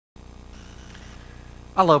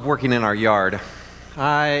I love working in our yard.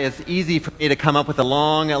 It's easy for me to come up with a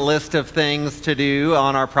long list of things to do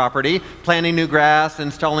on our property. Planting new grass,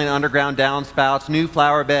 installing underground downspouts, new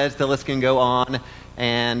flower beds, the list can go on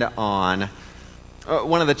and on.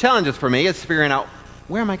 One of the challenges for me is figuring out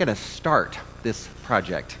where am I going to start this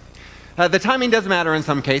project. The timing does matter in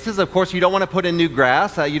some cases. Of course, you don't want to put in new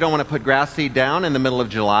grass. You don't want to put grass seed down in the middle of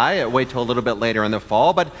July. Wait till a little bit later in the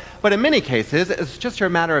fall. But in many cases, it's just a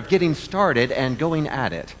matter of getting started and going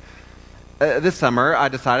at it. This summer, I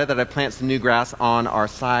decided that I'd plant some new grass on our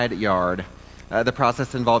side yard. The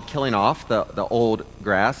process involved killing off the old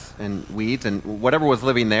grass and weeds and whatever was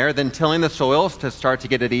living there, then tilling the soils to start to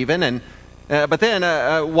get it even. But then,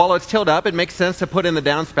 while it's tilled up, it makes sense to put in the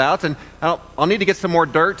downspouts, and I'll need to get some more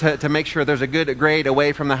dirt to make sure there's a good grade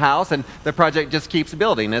away from the house, and the project just keeps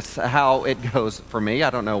building. It's how it goes for me. I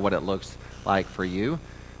don't know what it looks like for you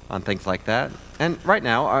on things like that. And right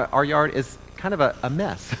now, our yard is kind of a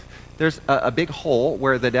mess. There's a big hole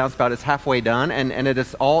where the downspout is halfway done, and it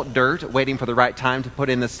is all dirt waiting for the right time to put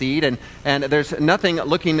in the seed, and there's nothing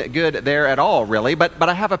looking good there at all, really. But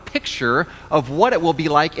I have a picture of what it will be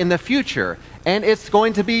like in the future, and it's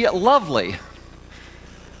going to be lovely.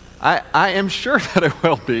 I am sure that it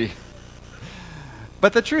will be.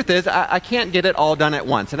 But the truth is, I can't get it all done at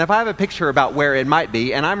once. And if I have a picture about where it might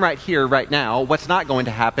be, and I'm right here, right now, what's not going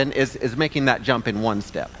to happen is making that jump in one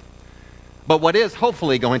step. But what is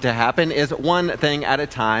hopefully going to happen is one thing at a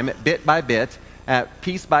time, bit by bit,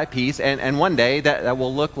 piece by piece, and one day that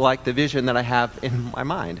will look like the vision that I have in my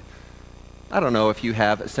mind. I don't know if you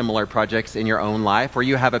have similar projects in your own life where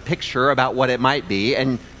you have a picture about what it might be,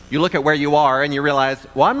 and you look at where you are and you realize,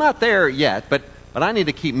 well, I'm not there yet, but I need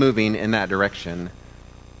to keep moving in that direction.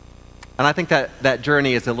 And I think that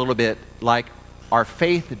journey is a little bit like our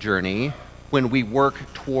faith journey when we work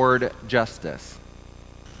toward justice.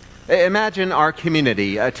 Imagine our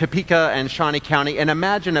community, Topeka and Shawnee County, and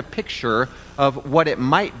imagine a picture of what it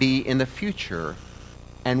might be in the future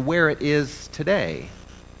and where it is today.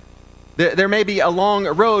 There may be a long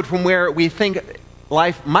road from where we think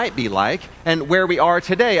life might be like and where we are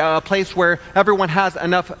today, a place where everyone has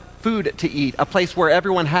enough food to eat, a place where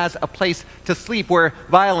everyone has a place to sleep, where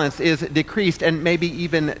violence is decreased and maybe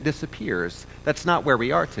even disappears. That's not where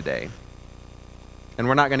we are today. And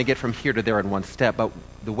we're not going to get from here to there in one step, but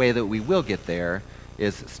the way that we will get there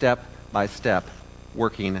is step by step,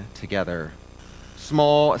 working together.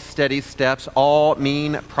 Small, steady steps all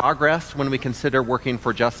mean progress when we consider working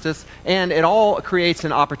for justice, and it all creates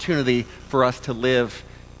an opportunity for us to live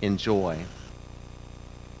in joy.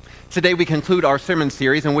 Today we conclude our sermon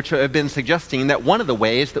series in which I've been suggesting that one of the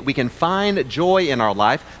ways that we can find joy in our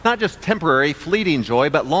life, not just temporary, fleeting joy,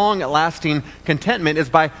 but long-lasting contentment, is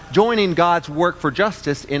by joining God's work for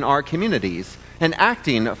justice in our communities and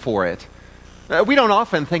acting for it. We don't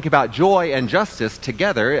often think about joy and justice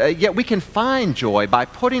together, yet we can find joy by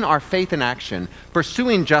putting our faith in action,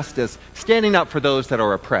 pursuing justice, standing up for those that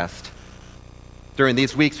are oppressed. During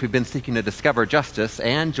these weeks, we've been seeking to discover justice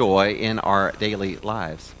and joy in our daily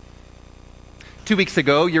lives. 2 weeks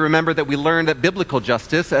ago, you remember that we learned that biblical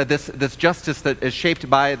justice, this justice that is shaped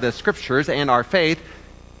by the scriptures and our faith,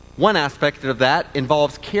 one aspect of that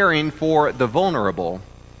involves caring for the vulnerable.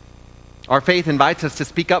 Our faith invites us to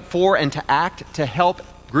speak up for and to act to help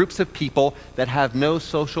groups of people that have no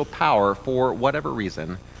social power for whatever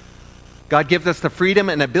reason. God gives us the freedom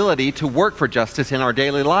and ability to work for justice in our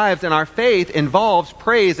daily lives, and our faith involves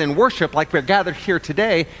praise and worship like we're gathered here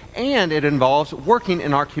today, and it involves working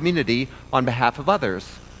in our community on behalf of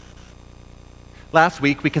others. Last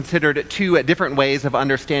week, we considered two different ways of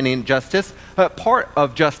understanding justice. Part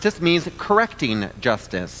of justice means correcting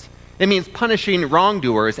justice. It means punishing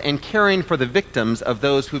wrongdoers and caring for the victims of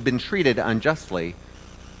those who've been treated unjustly.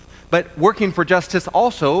 But working for justice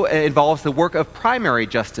also involves the work of primary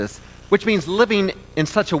justice, which means living in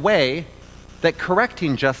such a way that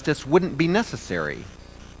correcting justice wouldn't be necessary.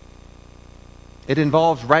 It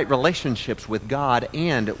involves right relationships with God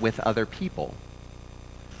and with other people.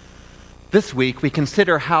 This week, we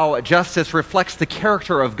consider how justice reflects the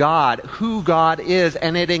character of God, who God is,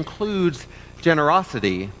 and it includes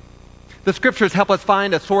generosity. The scriptures help us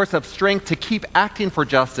find a source of strength to keep acting for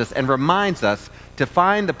justice and reminds us to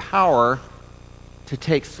find the power to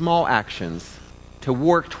take small actions, to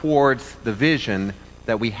work towards the vision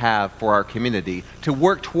that we have for our community, to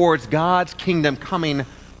work towards God's kingdom coming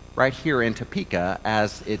right here in Topeka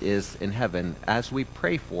as it is in heaven, as we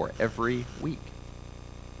pray for every week.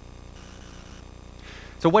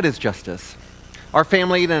 So what is justice? Our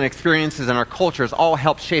family and experiences and our cultures all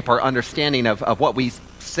help shape our understanding of what we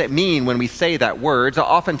mean when we say that word. So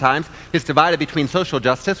oftentimes, it's divided between social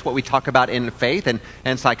justice, what we talk about in faith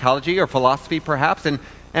and psychology or philosophy perhaps, and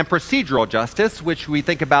procedural justice, which we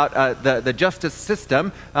think about the justice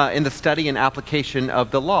system in the study and application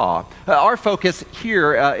of the law. Our focus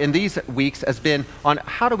here in these weeks has been on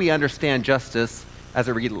how do we understand justice as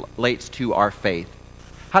it relates to our faith.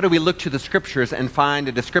 How do we look to the scriptures and find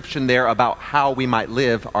a description there about how we might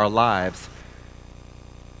live our lives?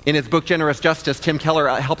 In his book, Generous Justice, Tim Keller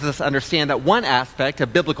helps us understand that one aspect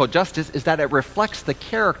of biblical justice is that it reflects the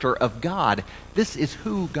character of God. This is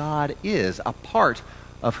who God is, a part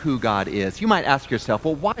of who God is. You might ask yourself,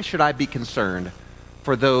 well, why should I be concerned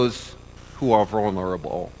for those who are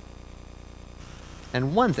vulnerable?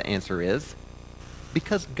 And one's answer is,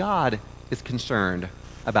 because God is concerned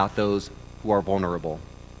about those who are vulnerable.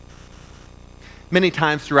 Many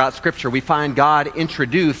times throughout Scripture, we find God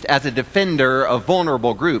introduced as a defender of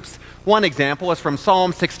vulnerable groups. One example is from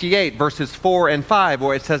Psalm 68, verses 4 and 5,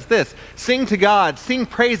 where it says this, "Sing to God, sing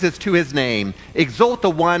praises to his name. Exalt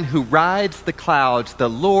the one who rides the clouds. The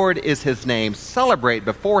Lord is his name. Celebrate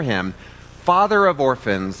before him. Father of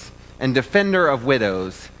orphans and defender of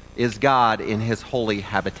widows is God in his holy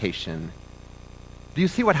habitation." Do you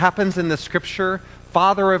see what happens in the Scripture?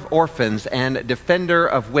 Father of orphans and defender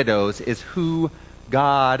of widows is who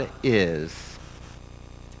God is.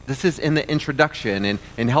 This is in the introduction and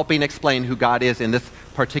in helping explain who God is in this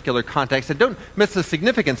particular context. And don't miss the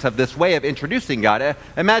significance of this way of introducing God.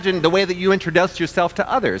 Imagine the way that you introduce yourself to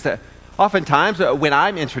others. Oftentimes, when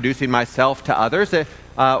I'm introducing myself to others,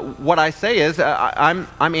 what I say is, I'm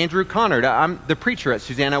Andrew Connard. I'm the preacher at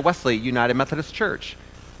Susanna Wesley United Methodist Church.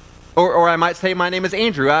 Or I might say, my name is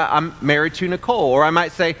Andrew, I'm married to Nicole. Or I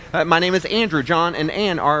might say, my name is Andrew, John and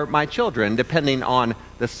Ann are my children, depending on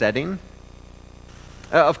the setting.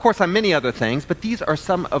 Of course, I'm many other things, but these are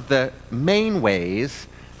some of the main ways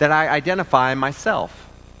that I identify myself.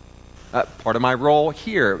 Part of my role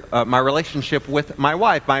here, my relationship with my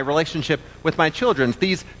wife, my relationship with my children,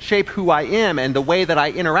 these shape who I am and the way that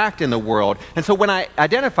I interact in the world. And so when I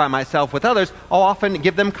identify myself with others, I'll often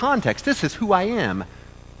give them context. This is who I am.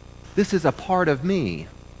 This is a part of me.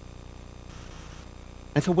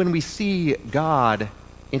 And so when we see God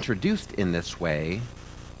introduced in this way,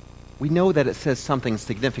 we know that it says something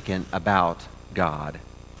significant about God.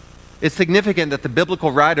 It's significant that the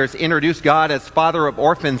biblical writers introduce God as father of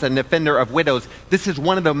orphans and defender of widows. This is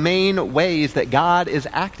one of the main ways that God is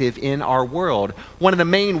active in our world. One of the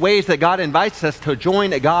main ways that God invites us to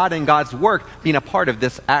join God and God's work, being a part of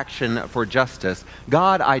this action for justice.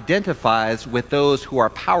 God identifies with those who are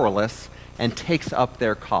powerless and takes up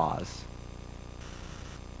their cause.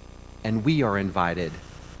 And we are invited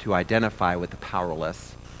to identify with the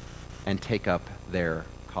powerless and take up their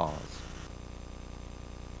cause.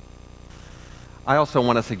 I also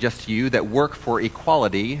want to suggest to you that work for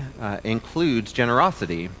equality includes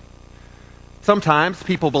generosity. Sometimes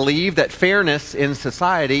people believe that fairness in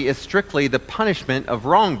society is strictly the punishment of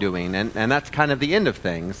wrongdoing, and that's kind of the end of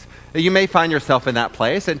things. You may find yourself in that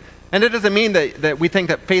place, and it doesn't mean that we think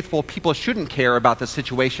that faithful people shouldn't care about the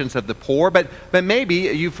situations of the poor, but maybe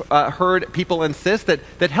you've heard people insist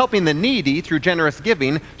that helping the needy through generous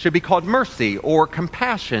giving should be called mercy or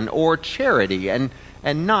compassion or charity,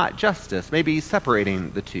 and not justice, maybe separating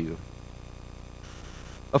the two.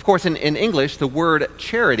 Of course, in English, the word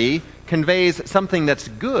charity conveys something that's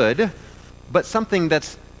good, but something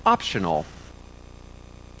that's optional.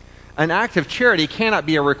 An act of charity cannot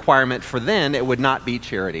be a requirement, for then it would not be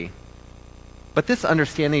charity. But this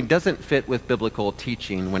understanding doesn't fit with biblical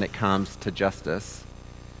teaching when it comes to justice.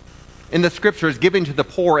 In the scriptures, giving to the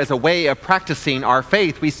poor is a way of practicing our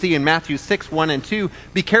faith. We see in Matthew 6, 1 and 2,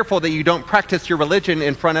 be careful that you don't practice your religion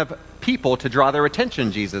in front of people to draw their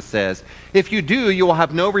attention, Jesus says. If you do, you will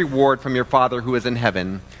have no reward from your Father who is in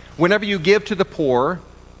heaven. Whenever you give to the poor,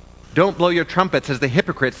 don't blow your trumpets as the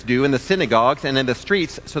hypocrites do in the synagogues and in the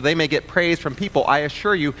streets so they may get praise from people. I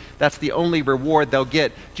assure you that's the only reward they'll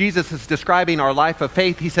get. Jesus is describing our life of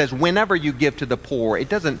faith. He says, whenever you give to the poor, it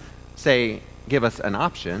doesn't say give us an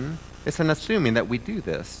option. It's an assuming that we do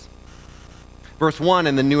this. Verse 1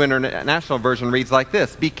 in the New International Version reads like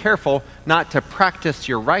this, be careful not to practice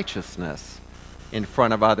your righteousness in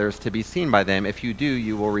front of others to be seen by them. If you do,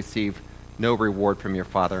 you will receive no reward from your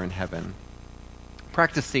Father in heaven.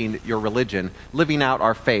 Practicing your religion, living out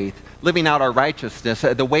our faith, living out our righteousness,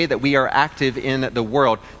 the way that we are active in the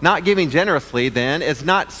world. Not giving generously, then, is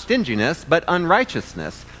not stinginess, but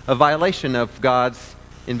unrighteousness, a violation of God's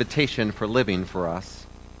invitation for living for us.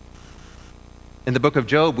 In the book of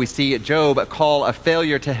Job, we see Job call a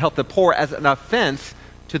failure to help the poor as an offense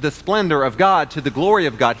to the splendor of God, to the glory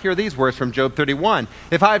of God. Hear these words from Job 31.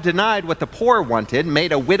 If I have denied what the poor wanted,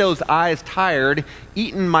 made a widow's eyes tired,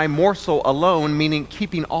 eaten my morsel alone, meaning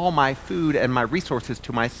keeping all my food and my resources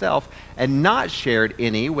to myself, and not shared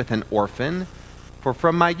any with an orphan, for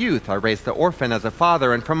from my youth I raised the orphan as a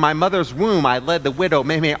father, and from my mother's womb I led the widow.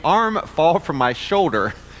 May my arm fall from my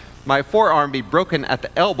shoulder, my forearm be broken at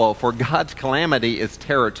the elbow, for God's calamity is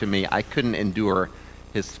terror to me. I couldn't endure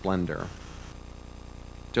his splendor.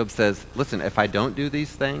 Job says, listen, if I don't do these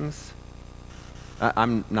things,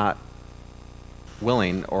 I'm not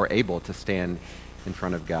willing or able to stand in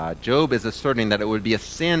front of God. Job is asserting that it would be a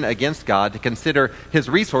sin against God to consider his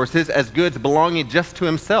resources as goods belonging just to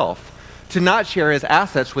himself. To not share his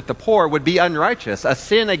assets with the poor would be unrighteous, a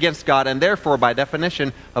sin against God, and therefore, by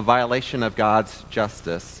definition, a violation of God's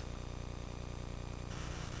justice.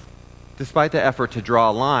 Despite the effort to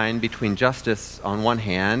draw a line between justice on one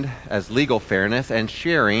hand as legal fairness and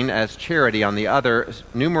sharing as charity on the other,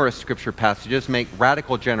 numerous scripture passages make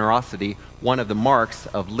radical generosity one of the marks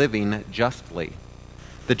of living justly.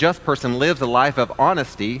 The just person lives a life of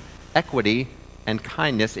honesty, equity, and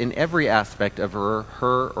kindness in every aspect of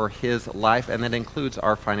her or his life, and that includes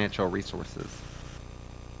our financial resources.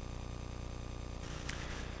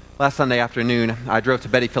 Last Sunday afternoon, I drove to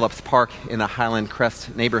Betty Phillips Park in the Highland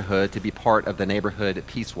Crest neighborhood to be part of the neighborhood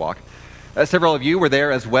Peace Walk. Several of you were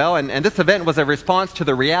there as well, and this event was a response to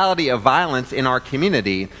the reality of violence in our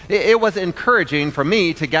community. It was encouraging for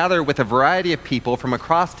me to gather with a variety of people from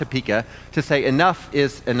across Topeka to say enough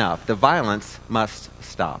is enough. The violence must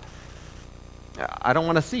stop. I don't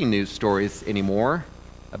want to see news stories anymore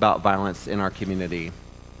about violence in our community.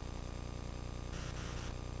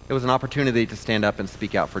 It was an opportunity to stand up and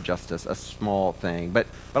speak out for justice, a small thing. But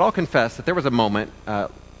I'll confess that there was a moment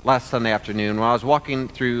last Sunday afternoon when I was walking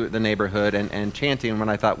through the neighborhood and chanting when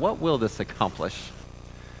I thought, what will this accomplish?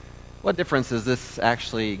 What difference is this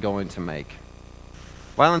actually going to make?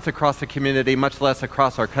 Violence across the community, much less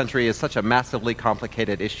across our country, is such a massively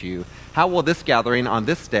complicated issue. How will this gathering on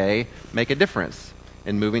this day make a difference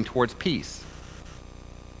in moving towards peace?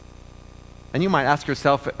 And you might ask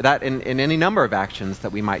yourself that in any number of actions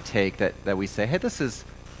that we might take that we say, hey, this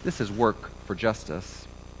is work for justice.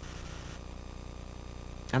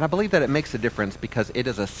 And I believe that it makes a difference because it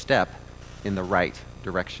is a step in the right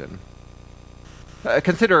direction.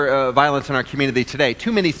 Consider violence in our community today.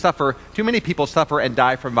 Too many people suffer and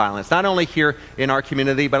die from violence, not only here in our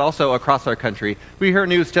community, but also across our country. We heard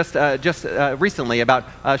news just recently about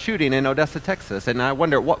a shooting in Odessa, Texas, and I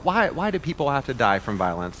wonder, why do people have to die from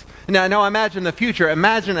violence? Now imagine the future.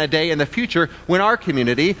 Imagine a day in the future when our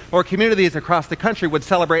community, or communities across the country, would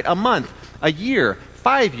celebrate a month, a year,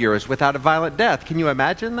 5 years without a violent death. Can you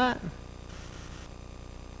imagine that?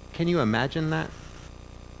 Can you imagine that?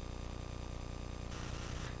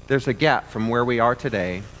 There's a gap from where we are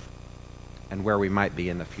today and where we might be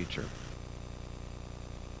in the future.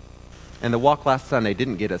 And the walk last Sunday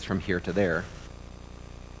didn't get us from here to there.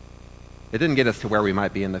 It didn't get us to where we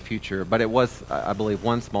might be in the future, but it was, I believe,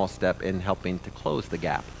 one small step in helping to close the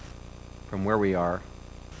gap from where we are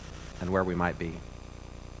and where we might be.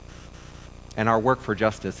 And our work for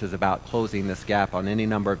justice is about closing this gap on any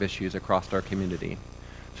number of issues across our community,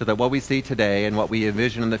 so that what we see today and what we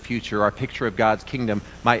envision in the future, our picture of God's kingdom,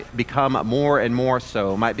 might become more and more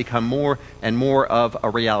so, might become more and more of a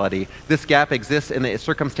reality. This gap exists in the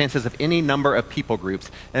circumstances of any number of people groups.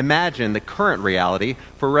 Imagine the current reality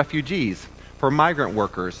for refugees, for migrant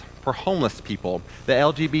workers, for homeless people, the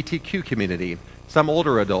LGBTQ community, some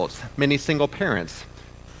older adults, many single parents.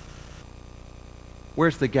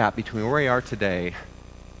 Where's the gap between where we are today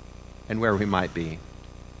and where we might be?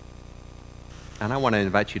 And I want to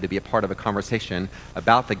invite you to be a part of a conversation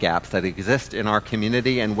about the gaps that exist in our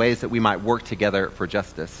community and ways that we might work together for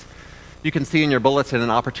justice. You can see in your bulletin an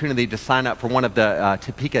opportunity to sign up for one of the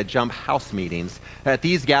Topeka Jump House meetings. At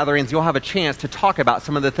these gatherings, you'll have a chance to talk about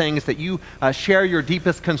some of the things that you share your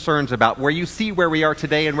deepest concerns about, where you see where we are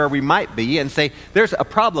today and where we might be, and say, there's a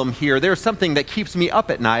problem here, there's something that keeps me up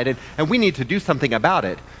at night, and we need to do something about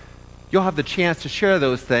it. You'll have the chance to share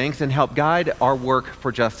those things and help guide our work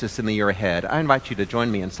for justice in the year ahead. I invite you to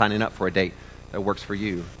join me in signing up for a date that works for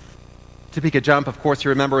you. Topeka Jump, of course, you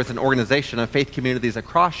remember, is an organization of faith communities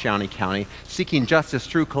across Shawnee County seeking justice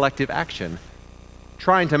through collective action,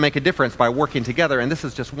 trying to make a difference by working together, and this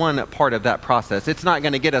is just one part of that process. It's not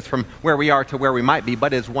going to get us from where we are to where we might be,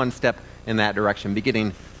 but is one step in that direction,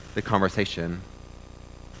 beginning the conversation.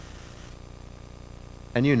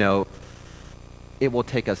 And you know, it will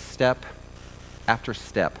take us step after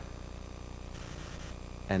step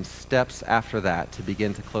and steps after that to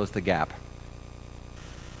begin to close the gap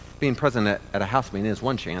Being present at a house meeting is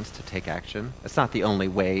one chance to take action. It's not the only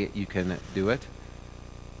way you can do it.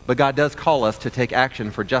 But God does call us to take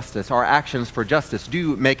action for justice. Our actions for justice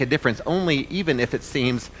do make a difference, only even if it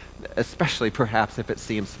seems, especially perhaps if it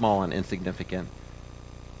seems small and insignificant.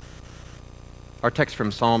 Our text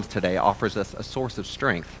from Psalms today offers us a source of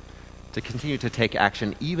strength to continue to take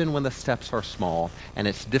action even when the steps are small and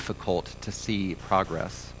it's difficult to see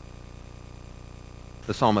progress.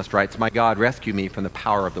 The psalmist writes, "My God, rescue me from the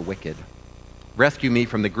power of the wicked. Rescue me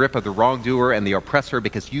from the grip of the wrongdoer and the oppressor,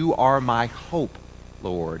 because you are my hope,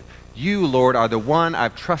 Lord. You, Lord, are the one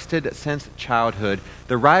I've trusted since childhood."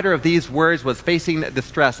 The writer of these words was facing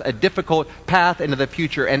distress, a difficult path into the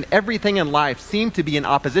future, and everything in life seemed to be in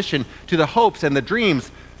opposition to the hopes and the dreams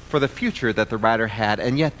for the future that the writer had.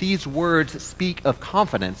 And yet these words speak of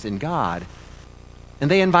confidence in God. And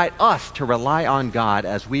they invite us to rely on God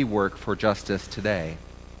as we work for justice today.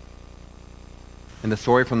 In the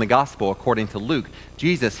story from the Gospel, according to Luke,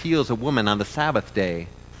 Jesus heals a woman on the Sabbath day.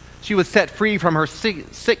 She was set free from her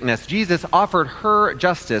sickness. Jesus offered her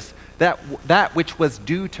justice, that which was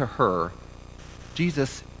due to her.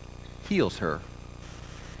 Jesus heals her.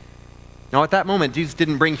 Now, at that moment, Jesus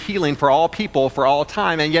didn't bring healing for all people for all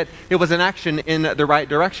time, and yet it was an action in the right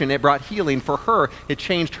direction. It brought healing for her. It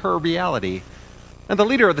changed her reality. And the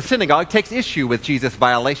leader of the synagogue takes issue with Jesus'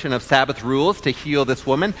 violation of Sabbath rules to heal this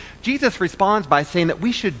woman. Jesus responds by saying that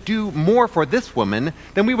we should do more for this woman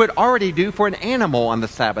than we would already do for an animal on the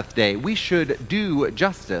Sabbath day. We should do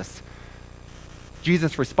justice.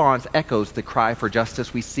 Jesus' response echoes the cry for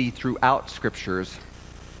justice we see throughout Scriptures.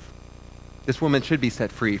 This woman should be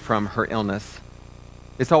set free from her illness.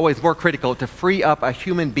 It's always more critical to free up a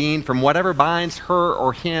human being from whatever binds her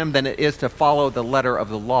or him than it is to follow the letter of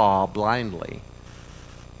the law blindly.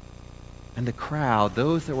 And the crowd,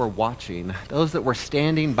 those that were watching, those that were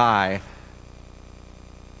standing by,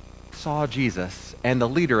 saw Jesus and the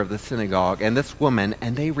leader of the synagogue and this woman,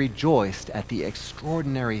 and they rejoiced at the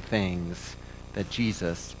extraordinary things that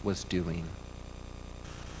Jesus was doing.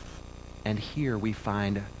 And here we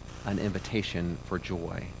find an invitation for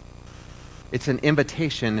joy. It's an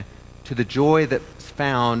invitation to the joy that's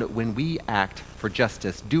found when we act for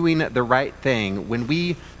justice, doing the right thing, when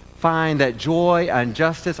we find that joy and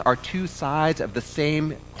justice are two sides of the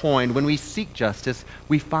same coin. When we seek justice,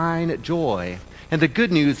 we find joy. And the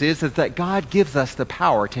good news is that God gives us the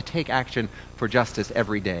power to take action for justice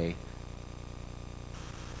every day.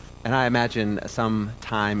 And I imagine some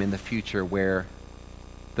time in the future where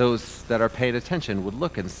those that are paying attention would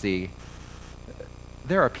look and see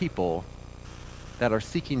there are people that are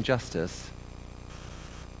seeking justice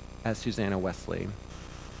at Susanna Wesley.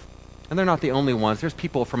 And they're not the only ones. There's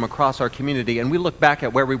people from across our community, and we look back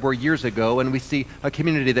at where we were years ago, and we see a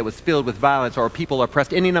community that was filled with violence or people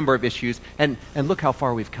oppressed, any number of issues, and look how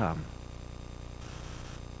far we've come.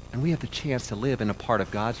 And we have the chance to live in a part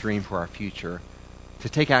of God's dream for our future, to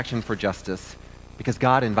take action for justice, because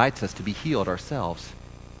God invites us to be healed ourselves,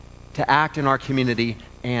 to act in our community,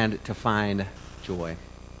 and to find joy.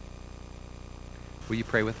 Will you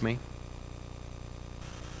pray with me?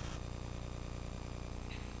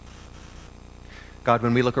 God,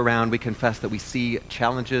 when we look around, we confess that we see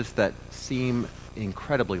challenges that seem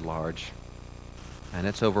incredibly large, and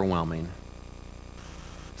it's overwhelming.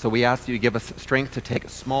 So we ask you to give us strength to take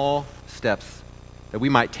small steps, that we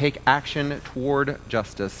might take action toward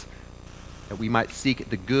justice, that we might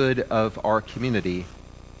seek the good of our community,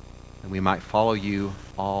 and we might follow you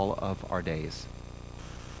all of our days.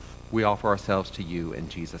 We offer ourselves to you in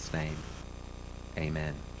Jesus' name.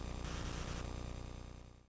 Amen.